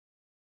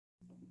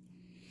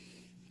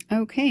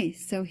Okay,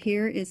 so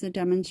here is a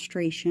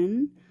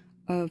demonstration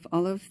of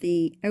all of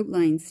the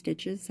outline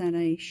stitches that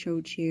I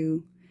showed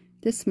you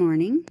this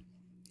morning.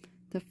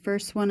 The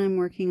first one I'm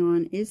working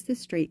on is the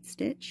straight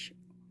stitch,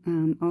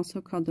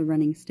 also called the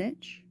running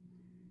stitch.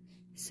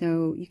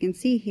 So you can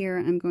see here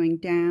I'm going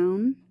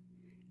down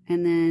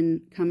and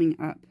then coming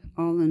up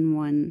all in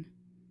one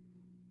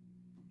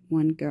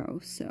go.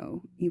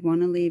 So you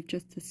want to leave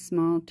just a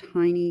small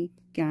tiny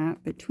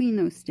gap between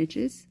those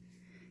stitches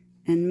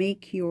and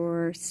make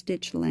your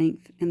stitch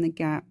length and the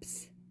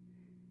gaps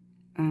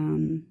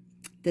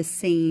the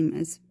same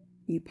as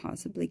you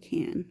possibly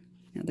can.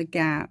 Now the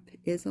gap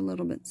is a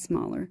little bit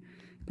smaller,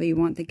 but you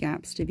want the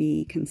gaps to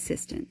be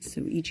consistent.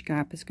 So each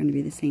gap is going to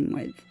be the same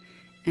width,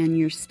 and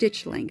your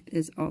stitch length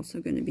is also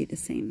going to be the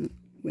same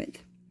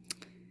width.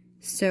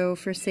 So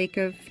for sake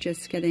of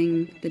just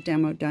getting the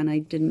demo done, I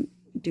didn't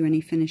do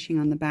any finishing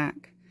on the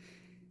back.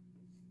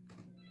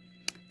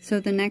 So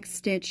the next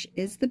stitch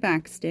is the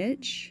back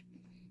stitch.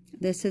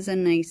 This is a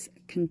nice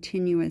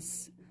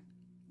continuous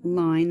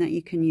line that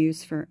you can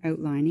use for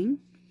outlining.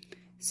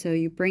 So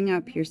you bring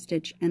up your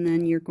stitch and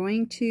then you're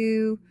going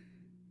to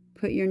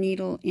put your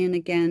needle in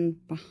again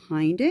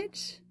behind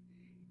it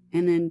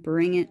and then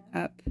bring it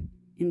up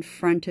in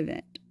front of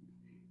it.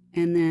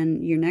 And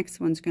then your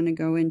next one's going to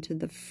go into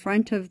the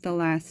front of the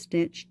last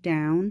stitch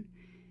down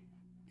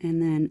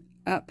and then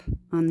up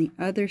on the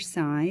other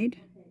side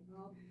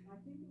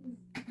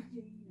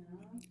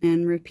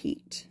and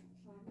repeat.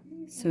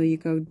 So you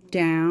go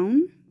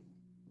down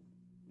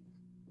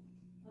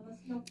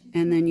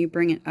and then you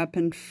bring it up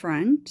in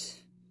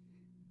front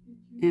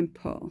and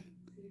pull.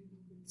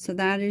 So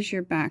that is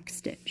your back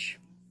stitch.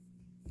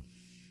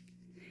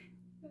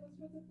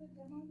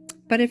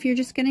 But if you're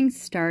just getting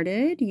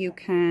started, you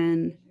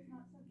can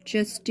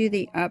just do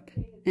the up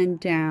and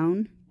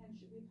down,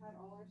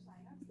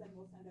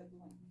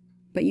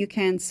 but you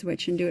can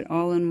switch and do it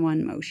all in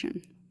one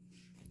motion.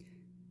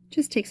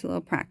 Just takes a little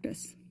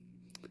practice.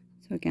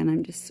 So again,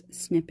 I'm just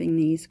snipping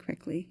these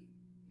quickly.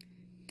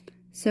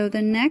 So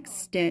the next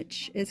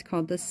stitch is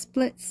called the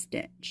split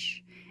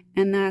stitch,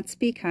 and that's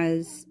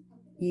because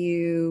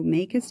you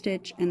make a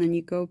stitch and then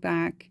you go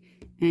back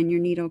and your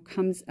needle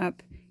comes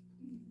up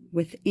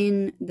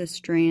within the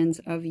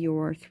strands of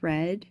your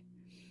thread.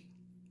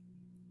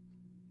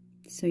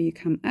 So you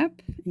come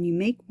up and you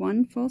make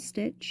one full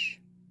stitch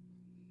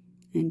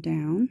and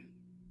down.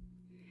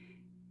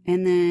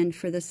 And then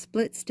for the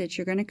split stitch,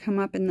 you're going to come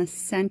up in the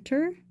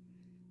center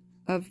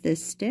of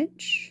this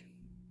stitch,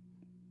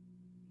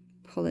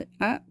 pull it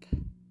up,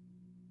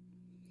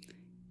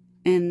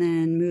 and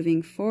then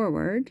moving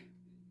forward,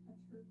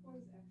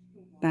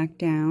 back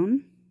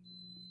down.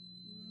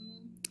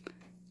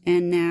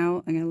 And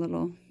now I got a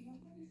little,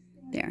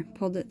 there,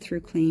 pulled it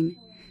through clean.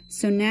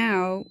 So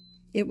now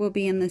it will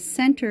be in the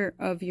center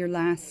of your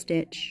last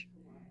stitch,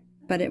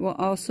 but it will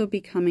also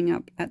be coming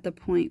up at the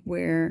point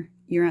where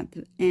you're at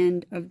the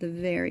end of the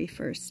very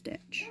first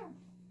stitch.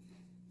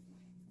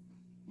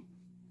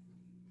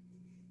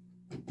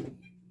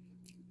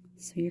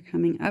 So you're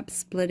coming up,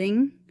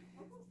 splitting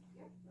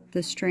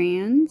the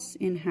strands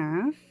in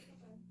half.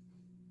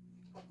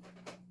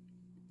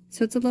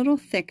 So it's a little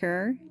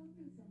thicker.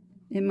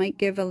 It might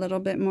give a little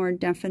bit more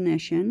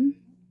definition.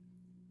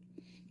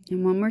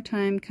 And one more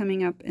time,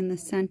 coming up in the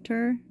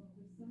center.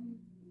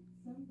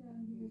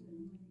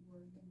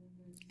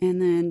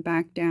 And then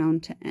back down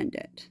to end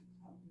it.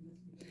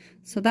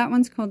 So that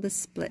one's called the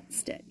split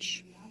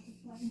stitch.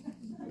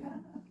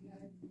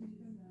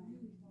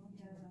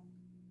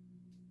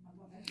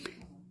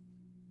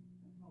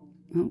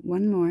 Oh,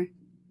 one more.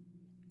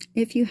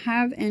 If you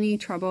have any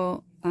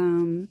trouble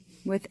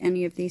with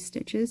any of these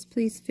stitches,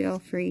 please feel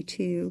free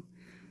to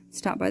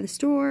stop by the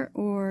store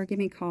or give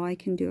me a call. I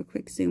can do a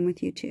quick Zoom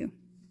with you too.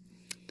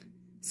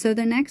 So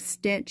the next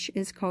stitch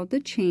is called the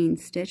chain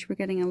stitch. We're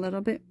getting a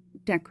little bit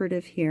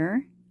decorative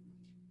here.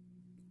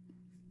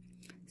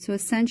 So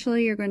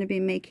essentially you're going to be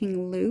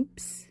making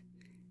loops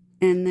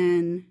and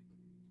then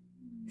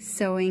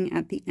sewing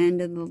at the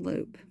end of the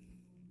loop.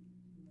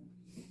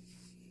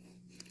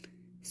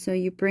 So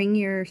you bring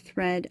your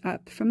thread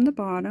up from the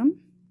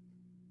bottom.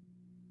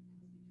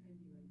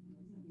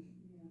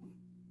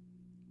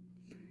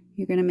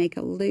 You're going to make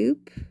a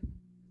loop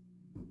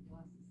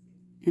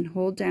and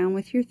hold down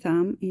with your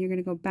thumb, and you're going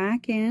to go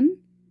back in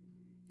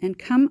and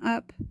come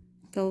up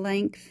the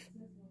length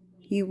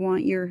you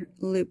want your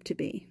loop to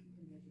be.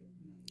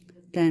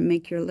 Then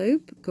make your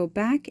loop, go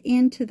back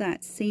into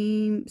that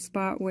same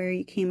spot where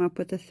you came up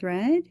with the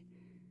thread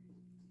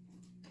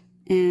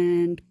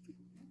and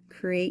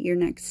create your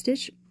next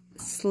stitch.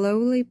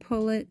 Slowly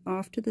pull it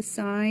off to the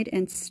side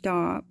and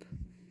stop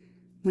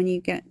when you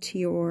get to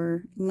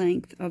your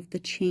length of the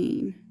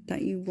chain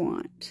that you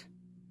want.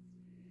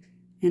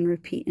 And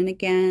repeat. And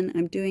again,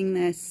 I'm doing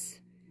the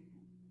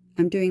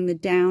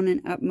down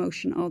and up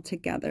motion all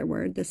together,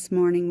 where this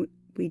morning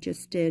we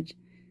just did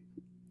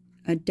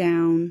a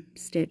down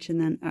stitch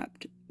and then up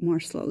more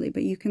slowly.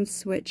 But you can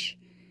switch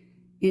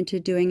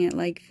into doing it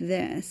like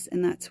this,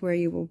 and that's where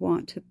you will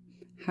want to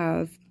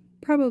have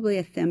probably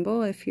a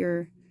thimble if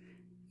you're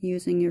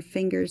using your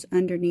fingers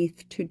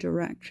underneath to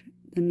direct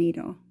the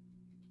needle.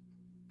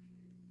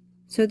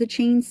 So the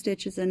chain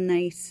stitch is a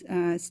nice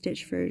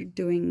stitch for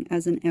doing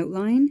as an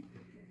outline,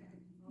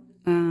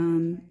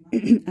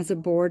 as a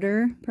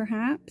border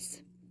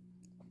perhaps.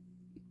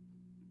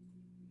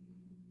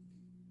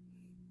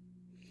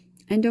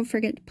 And don't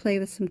forget to play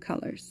with some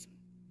colors.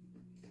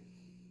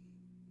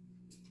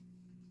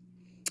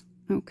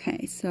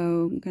 Okay,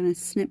 so I'm going to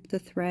snip the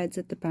threads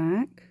at the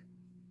back.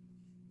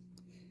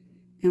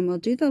 And we'll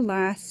do the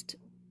last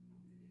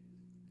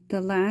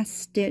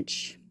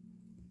stitch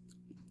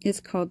is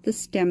called the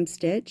stem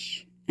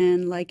stitch,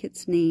 and like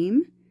its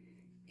name,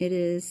 it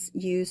is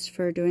used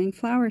for doing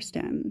flower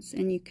stems,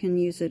 and you can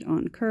use it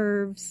on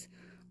curves,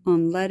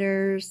 on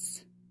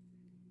letters.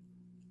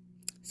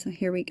 So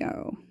here we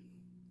go.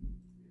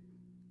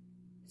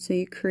 So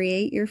you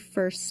create your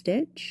first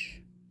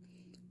stitch.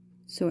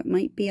 So it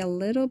might be a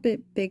little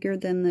bit bigger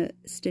than the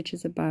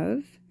stitches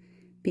above,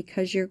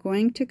 because you're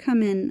going to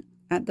come in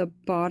at the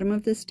bottom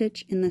of the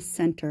stitch in the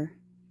center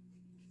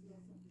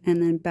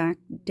and then back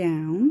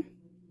down,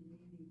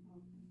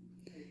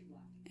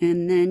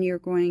 and then you're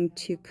going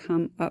to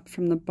come up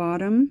from the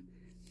bottom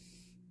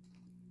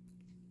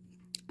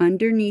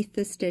underneath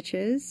the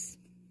stitches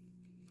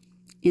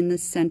in the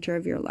center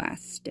of your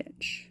last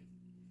stitch.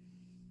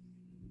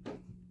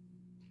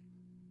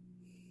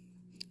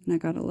 And I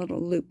got a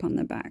little loop on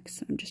the back,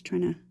 so I'm just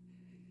trying to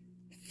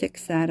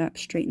fix that up,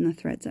 straighten the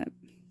threads up.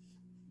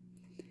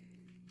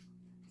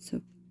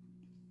 So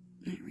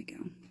there we go.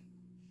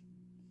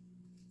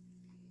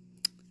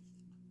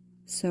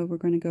 So we're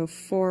going to go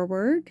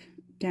forward,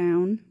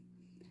 down,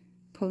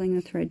 pulling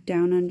the thread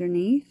down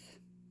underneath.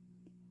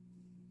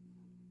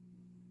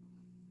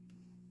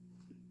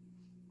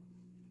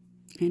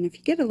 And if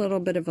you get a little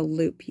bit of a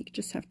loop, you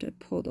just have to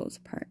pull those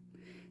apart.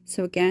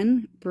 So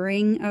again,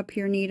 bring up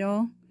your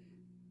needle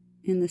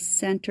in the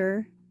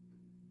center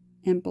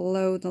and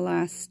below the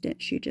last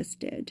stitch you just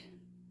did.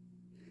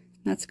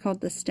 That's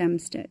called the stem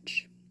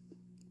stitch.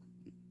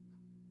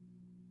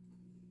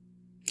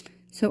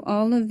 So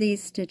all of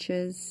these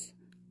stitches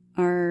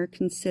are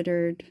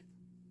considered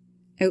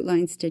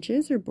outline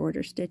stitches or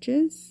border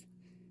stitches.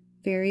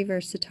 Very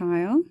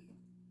versatile.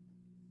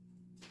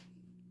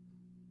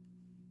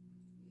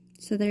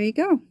 So there you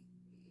go.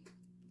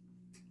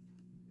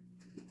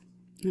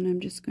 And I'm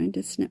just going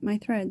to snip my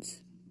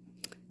threads.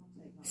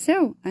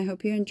 So I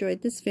hope you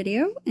enjoyed this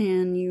video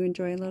and you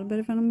enjoy a little bit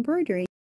of an embroidery.